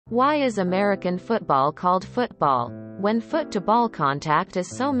Why is American football called football, when foot-to-ball contact is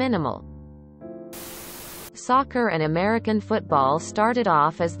so minimal? Soccer and American football started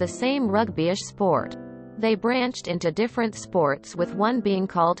off as the same rugby-ish sport. They branched into different sports, with one being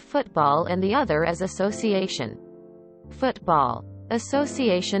called football and the other as association football.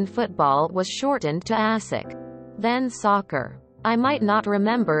 Association football was shortened to ASIC. Then soccer. I might not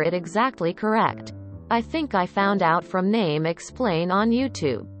remember it exactly correct. I think I found out from Name Explain on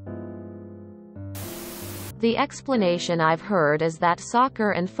YouTube. The explanation I've heard is that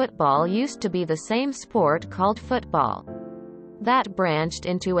soccer and football used to be the same sport called football. That branched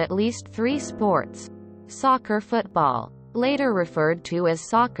into at least 3 sports. Soccer football, later referred to as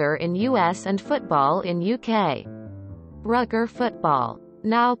soccer in US and football in UK. Rugger football,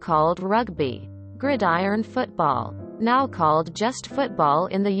 now called rugby. Gridiron football, now called just football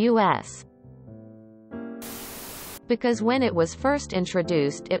in the US. Because when it was first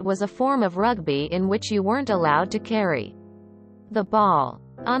introduced, it was a form of rugby in which you weren't allowed to carry the ball.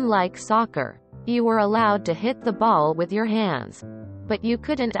 Unlike soccer, you were allowed to hit the ball with your hands, but you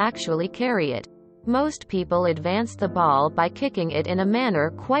couldn't actually carry it. Most people advanced the ball by kicking it in a manner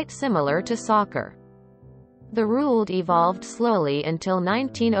quite similar to soccer. The rule evolved slowly until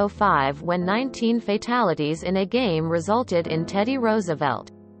 1905, when 19 fatalities in a game resulted in Teddy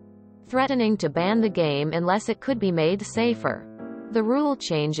Roosevelt threatening to ban the game unless it could be made safer. The rule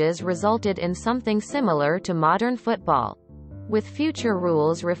changes resulted in something similar to modern football, with future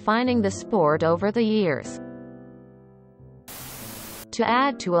rules refining the sport over the years. To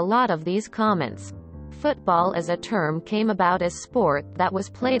add to a lot of these comments, football as a term came about as sport that was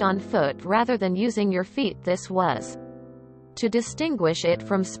played on foot rather than using your feet. This was to distinguish it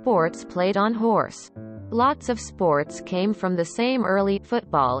from sports played on horse. Lots of sports came from the same early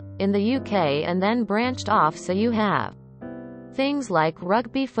football in the UK and then branched off, so you have things like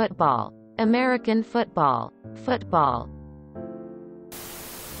rugby football, American football, football.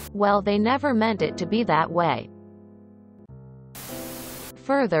 Well, they never meant it to be that way.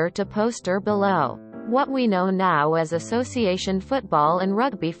 Further to poster below. What we know now as association football and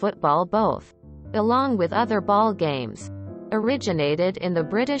rugby football, both, along with other ball games, originated in the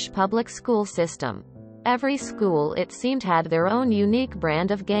British public school system. Every school, it seemed, had their own unique brand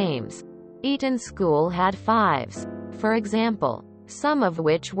of games. Eton School had fives, for example, some of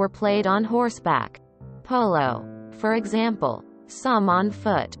which were played on horseback. Polo, for example, some on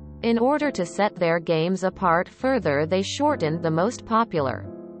foot. In order to set their games apart further, they shortened the most popular,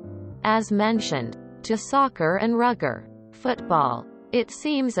 as mentioned, to soccer and rugger football. It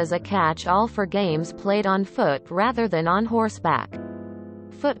seems as a catch-all for games played on foot rather than on horseback.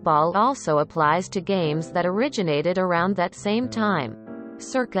 Football also applies to games that originated around that same time,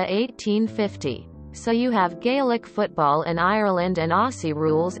 circa 1850. So you have Gaelic football in Ireland and Aussie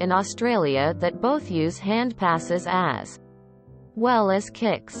rules in Australia that both use hand passes as well as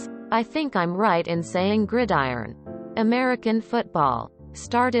kicks. I think I'm right in saying gridiron. American football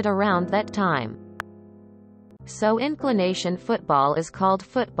started around that time. So inclination football is called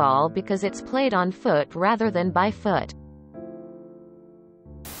football because it's played on foot rather than by foot.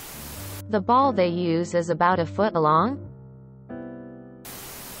 The ball they use is about a foot long.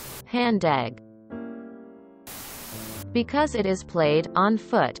 Hand egg. Because it is played on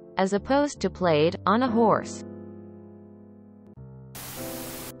foot, as opposed to played on a horse.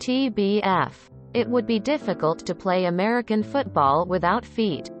 TBF. It would be difficult to play American football without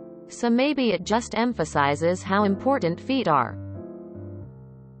feet. So maybe it just emphasizes how important feet are.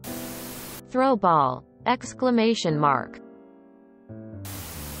 Throw ball! Exclamation mark.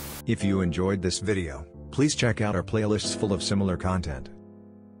 If you enjoyed this video, please check out our playlists full of similar content.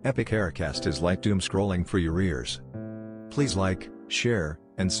 Epic Aircast is like doom scrolling for your ears. Please like, share,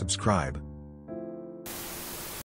 and subscribe.